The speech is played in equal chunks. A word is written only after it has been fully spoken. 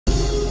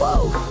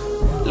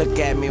Whoa. Look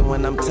at me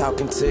when I'm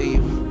talking to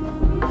you.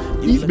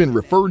 He's been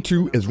referred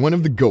to as one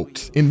of the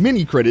GOATs, and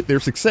many credit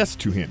their success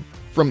to him,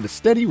 from the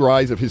steady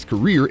rise of his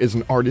career as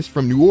an artist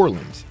from New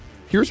Orleans.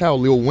 Here's how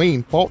Lil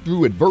Wayne fought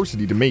through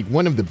adversity to make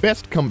one of the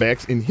best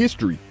comebacks in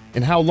history,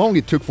 and how long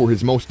it took for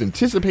his most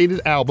anticipated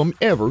album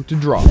ever to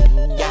drop.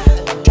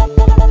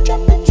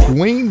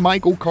 Dwayne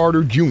Michael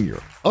Carter Jr.,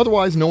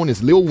 otherwise known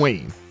as Lil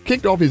Wayne,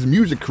 kicked off his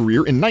music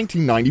career in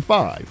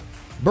 1995.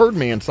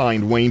 Birdman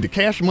signed Wayne to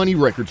Cash Money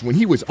Records when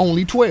he was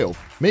only 12,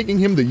 making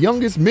him the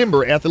youngest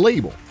member at the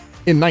label.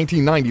 In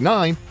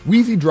 1999,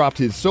 Weezy dropped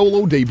his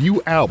solo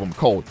debut album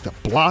called The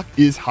Block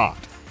Is Hot.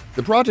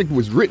 The project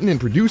was written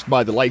and produced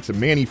by the likes of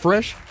Manny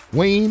Fresh,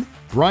 Wayne,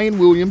 Brian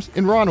Williams,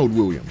 and Ronald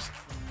Williams.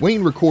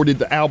 Wayne recorded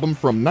the album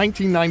from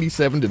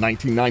 1997 to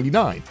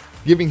 1999,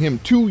 giving him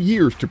 2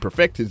 years to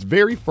perfect his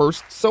very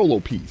first solo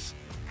piece.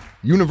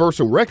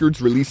 Universal Records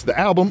released the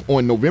album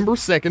on November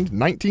 2nd,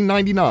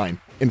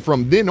 1999, and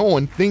from then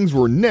on, things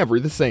were never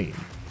the same.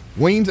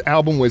 Wayne's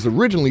album was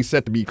originally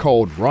set to be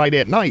called Ride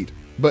at Night,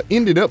 but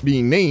ended up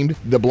being named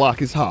The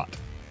Block Is Hot.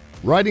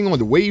 Riding on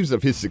the waves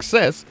of his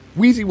success,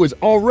 Weezy was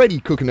already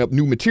cooking up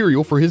new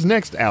material for his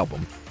next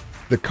album.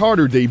 The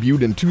Carter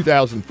debuted in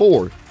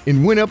 2004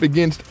 and went up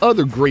against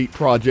other great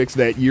projects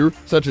that year,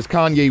 such as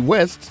Kanye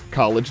West's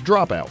College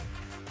Dropout.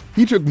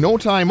 He took no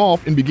time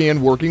off and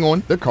began working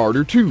on The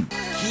Carter 2.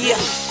 Yeah,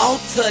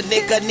 alter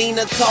nigga,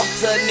 Nina talk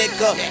to a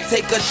nigga.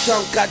 Take a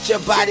chunk out your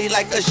body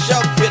like a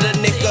shark bit a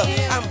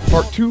nigga.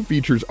 Part 2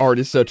 features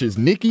artists such as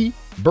Nicki,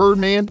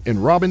 Birdman,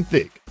 and Robin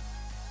Thicke.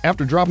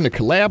 After dropping a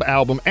collab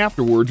album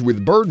afterwards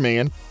with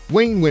Birdman,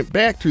 Wayne went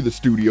back to the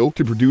studio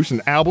to produce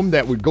an album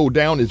that would go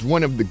down as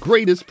one of the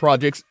greatest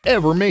projects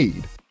ever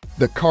made.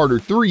 The Carter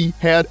 3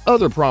 had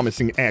other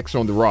promising acts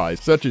on the rise,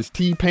 such as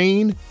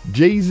T-Pain,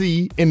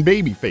 Jay-Z, and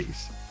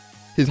Babyface.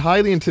 His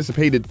highly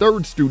anticipated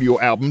third studio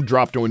album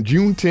dropped on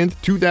June 10,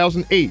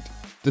 2008,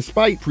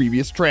 despite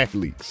previous track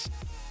leaks.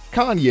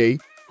 Kanye,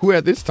 who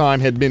at this time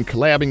had been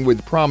collabing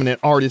with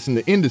prominent artists in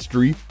the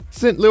industry,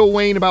 sent Lil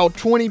Wayne about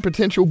 20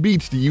 potential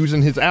beats to use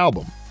in his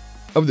album.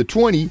 Of the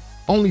 20,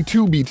 only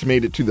 2 beats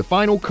made it to the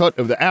final cut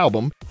of the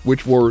album,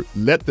 which were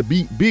Let the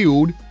Beat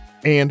Build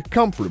and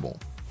Comfortable.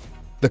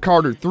 The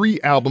Carter 3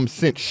 album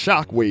sent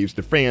shockwaves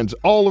to fans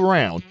all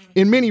around,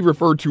 and many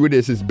referred to it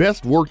as his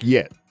best work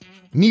yet.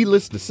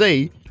 Needless to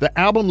say, the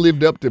album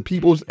lived up to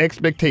people's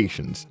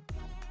expectations.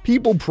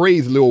 People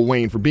praised Lil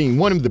Wayne for being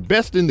one of the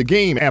best in the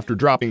game after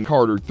dropping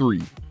Carter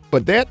 3,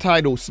 but that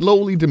title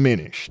slowly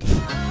diminished. Straight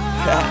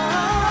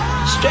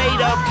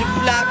off the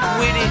block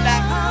with it.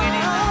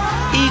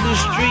 Eagle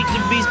Street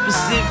to be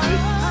specific.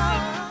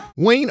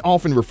 Wayne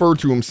often referred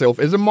to himself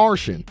as a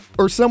Martian,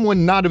 or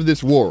someone not of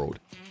this world.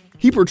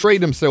 He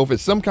portrayed himself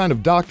as some kind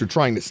of doctor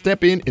trying to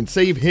step in and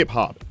save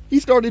hip-hop. He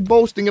started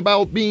boasting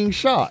about being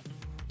shot,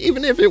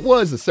 even if it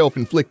was a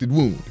self-inflicted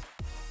wound.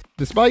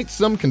 Despite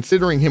some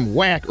considering him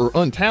whack or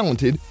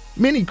untalented,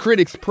 many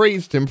critics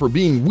praised him for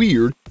being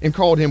weird and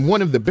called him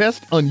one of the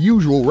best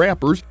unusual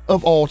rappers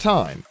of all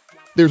time.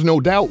 There's no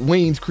doubt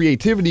Wayne's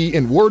creativity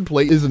and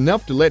wordplay is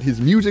enough to let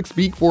his music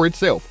speak for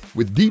itself,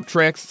 with deep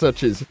tracks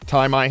such as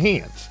Tie My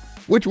Hands,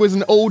 which was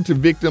an ode to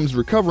victims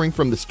recovering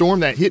from the storm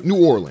that hit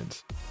New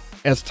Orleans.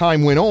 As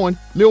time went on,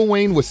 Lil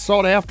Wayne was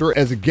sought after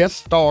as a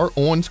guest star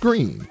on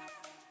screen.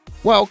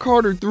 While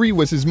Carter 3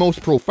 was his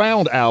most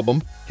profound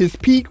album, his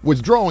peak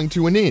was drawing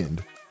to an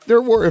end.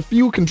 There were a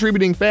few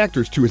contributing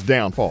factors to his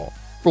downfall.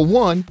 For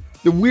one,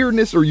 the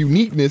weirdness or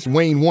uniqueness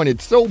Wayne wanted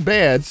so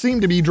bad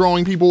seemed to be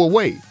drawing people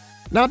away.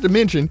 Not to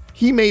mention,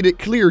 he made it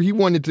clear he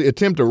wanted to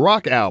attempt a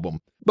rock album,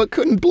 but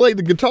couldn't play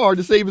the guitar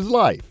to save his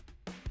life.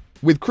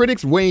 With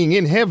critics weighing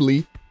in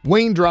heavily,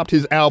 Wayne dropped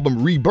his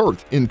album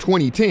Rebirth in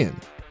 2010.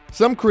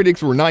 Some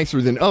critics were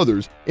nicer than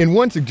others, and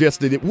one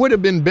suggested it would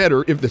have been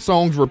better if the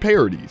songs were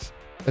parodies.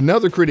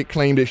 Another critic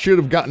claimed it should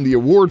have gotten the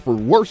award for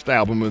Worst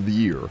Album of the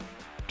Year.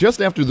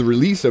 Just after the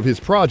release of his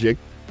project,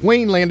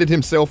 Wayne landed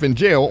himself in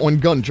jail on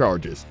gun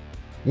charges.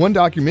 One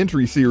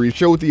documentary series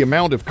showed the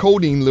amount of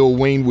codeine Lil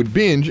Wayne would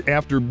binge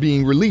after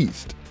being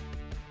released.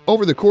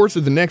 Over the course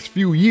of the next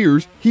few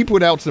years, he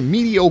put out some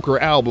mediocre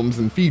albums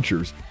and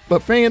features,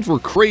 but fans were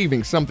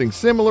craving something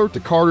similar to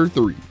Carter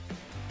 3.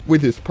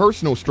 With his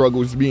personal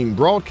struggles being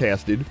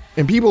broadcasted,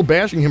 and people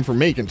bashing him for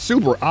making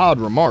super odd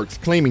remarks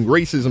claiming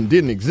racism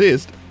didn't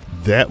exist,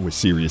 that was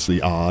seriously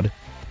odd,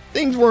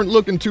 things weren't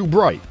looking too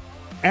bright.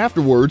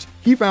 Afterwards,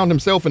 he found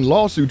himself in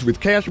lawsuits with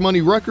Cash Money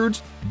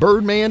Records,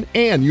 Birdman,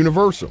 and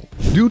Universal.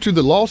 Due to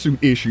the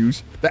lawsuit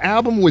issues, the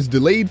album was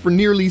delayed for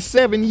nearly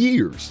 7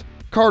 years.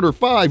 Carter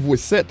 5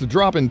 was set to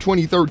drop in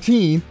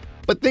 2013,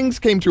 but things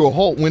came to a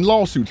halt when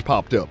lawsuits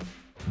popped up.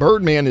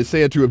 Birdman is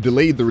said to have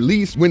delayed the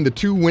release when the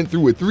two went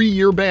through a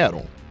 3-year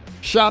battle.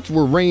 Shots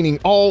were raining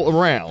all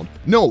around.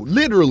 No,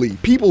 literally,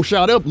 people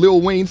shot up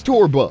Lil Wayne's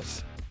tour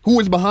bus. Who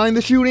was behind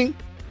the shooting?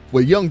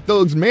 Well, Young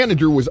Thug's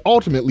manager was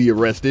ultimately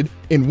arrested,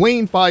 and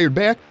Wayne fired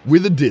back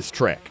with a diss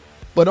track.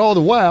 But all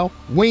the while,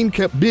 Wayne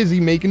kept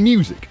busy making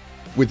music.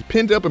 With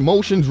pent-up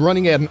emotions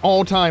running at an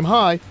all-time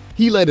high,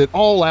 he let it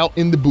all out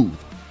in the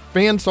booth.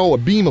 Fans saw a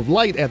beam of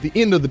light at the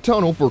end of the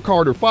tunnel for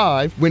Carter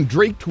 5 when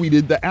Drake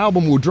tweeted the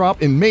album will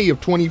drop in May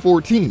of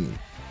 2014.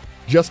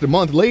 Just a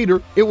month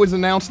later, it was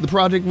announced the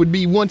project would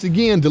be once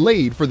again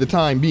delayed for the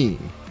time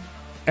being.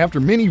 After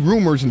many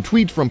rumors and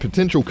tweets from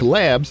potential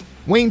collabs,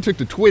 Wayne took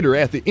to Twitter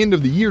at the end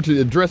of the year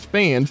to address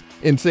fans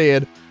and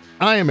said,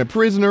 "I am a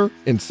prisoner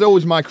and so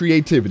is my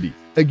creativity.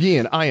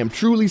 Again, I am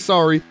truly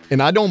sorry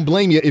and I don't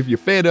blame you if you're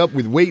fed up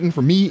with waiting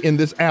for me in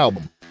this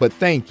album, but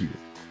thank you."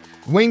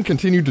 Wayne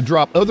continued to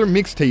drop other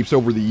mixtapes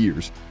over the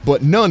years,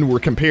 but none were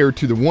compared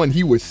to the one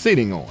he was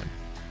sitting on.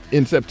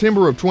 In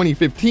September of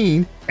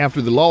 2015,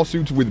 after the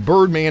lawsuits with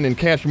Birdman and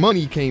Cash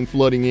Money came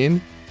flooding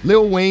in,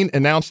 Lil Wayne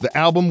announced the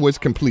album was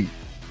complete.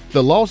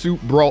 The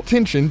lawsuit brought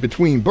tension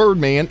between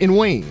Birdman and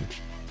Wayne.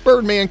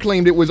 Birdman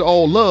claimed it was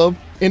all love,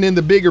 and in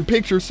the bigger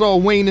picture saw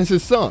Wayne as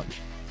his son.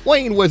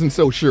 Wayne wasn't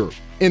so sure,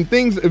 and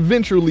things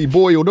eventually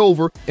boiled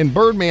over, and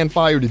Birdman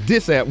fired a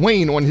diss at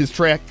Wayne on his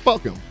track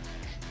Fuck 'Em.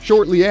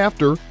 Shortly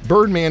after,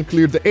 Birdman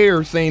cleared the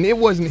air saying it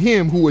wasn't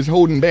him who was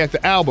holding back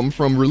the album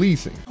from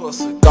releasing.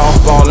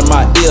 Golf ball in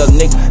my ear,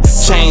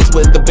 nigga. Chains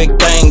with the big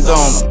bangs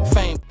on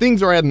them.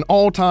 Things are at an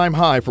all-time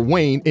high for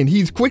Wayne, and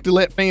he's quick to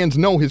let fans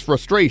know his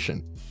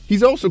frustration.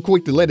 He's also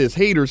quick to let his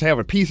haters have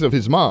a piece of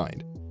his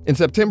mind. In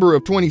September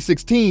of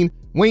 2016,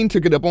 Wayne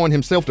took it upon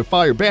himself to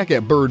fire back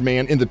at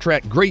Birdman in the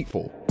track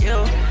Grateful.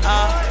 You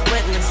are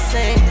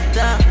witnessing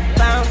the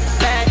bounce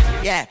back,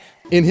 yeah.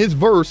 In his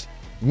verse,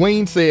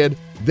 Wayne said,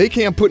 "They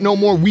can't put no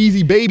more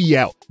Wheezy Baby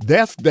out.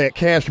 That's that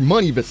Cash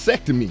Money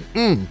vasectomy.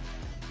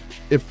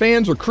 If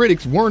fans or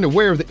critics weren't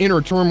aware of the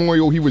inner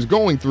turmoil he was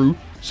going through,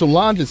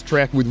 Solange's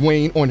track with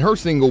Wayne on her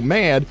single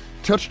Mad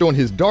touched on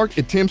his dark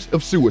attempts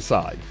of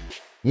suicide.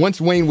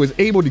 Once Wayne was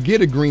able to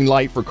get a green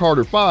light for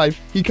Carter 5,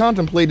 he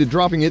contemplated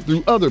dropping it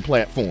through other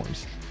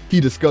platforms. He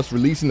discussed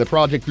releasing the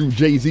project through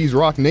Jay-Z's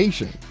Roc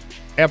Nation.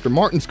 After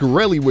Martin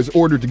Scorsese was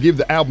ordered to give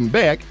the album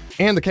back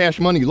and the Cash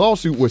Money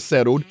lawsuit was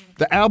settled,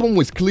 the album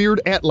was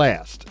cleared at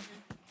last.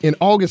 In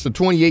August of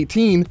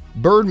 2018,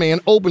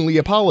 Birdman openly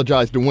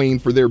apologized to Wayne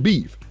for their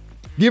beef.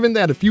 Given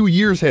that a few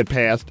years had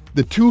passed,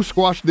 the two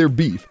squashed their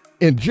beef,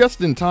 and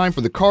just in time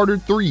for the Carter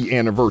 3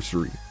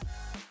 anniversary.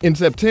 In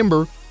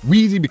September,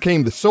 Wheezy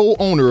became the sole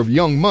owner of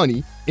Young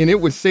Money, and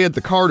it was said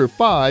the Carter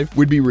 5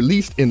 would be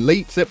released in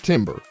late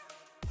September.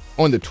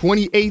 On the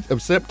 28th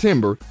of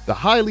September, the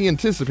highly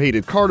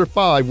anticipated Carter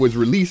 5 was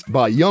released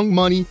by Young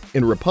Money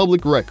and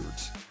Republic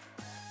Records.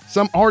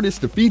 Some artists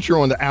to feature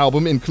on the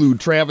album include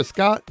Travis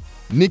Scott,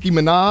 Nicki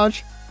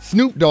Minaj,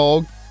 Snoop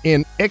Dogg,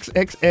 and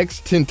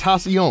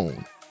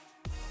XXXTentacion.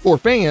 For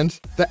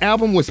fans, the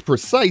album was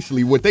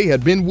precisely what they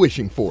had been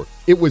wishing for.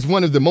 It was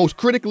one of the most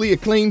critically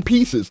acclaimed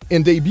pieces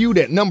and debuted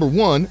at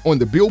 #1 on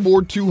the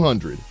Billboard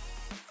 200.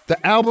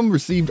 The album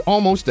received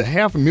almost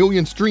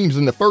 500,000 streams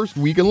in the first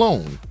week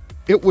alone.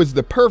 It was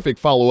the perfect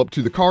follow-up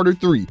to the Carter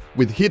 3,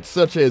 with hits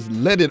such as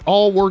Let It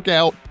All Work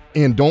Out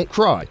and Don't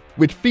Cry,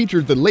 which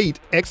featured the late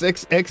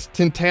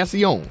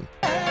XXXTentacion.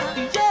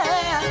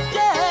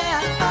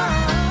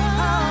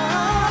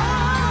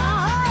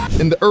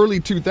 In the early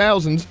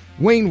 2000s,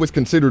 Wayne was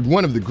considered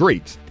one of the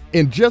greats,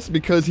 and just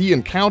because he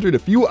encountered a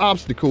few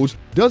obstacles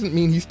doesn't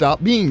mean he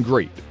stopped being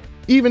great.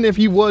 Even if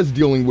he was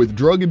dealing with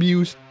drug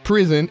abuse,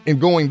 prison, and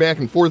going back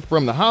and forth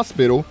from the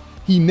hospital,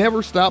 he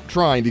never stopped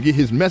trying to get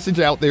his message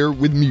out there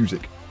with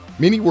music.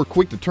 Many were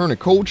quick to turn a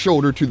cold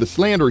shoulder to the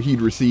slander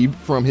he'd received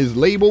from his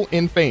label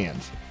and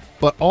fans.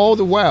 But all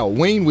the while,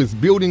 Wayne was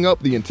building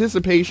up the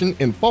anticipation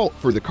and fought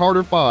for the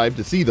Carter 5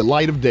 to see the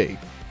light of day.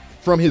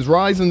 From his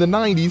rise in the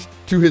 90s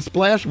to his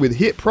splash with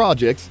hit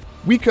projects,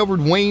 we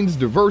covered Wayne's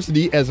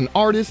diversity as an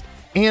artist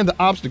and the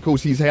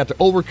obstacles he's had to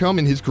overcome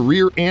in his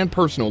career and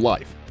personal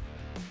life.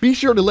 Be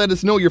sure to let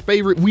us know your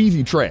favorite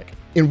Wheezy track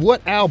and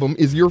what album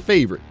is your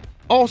favorite.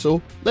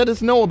 Also, let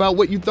us know about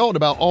what you thought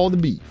about all the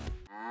beef.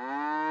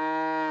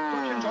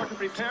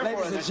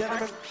 Ladies and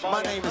gentlemen,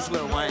 my name is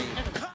Lil Wayne.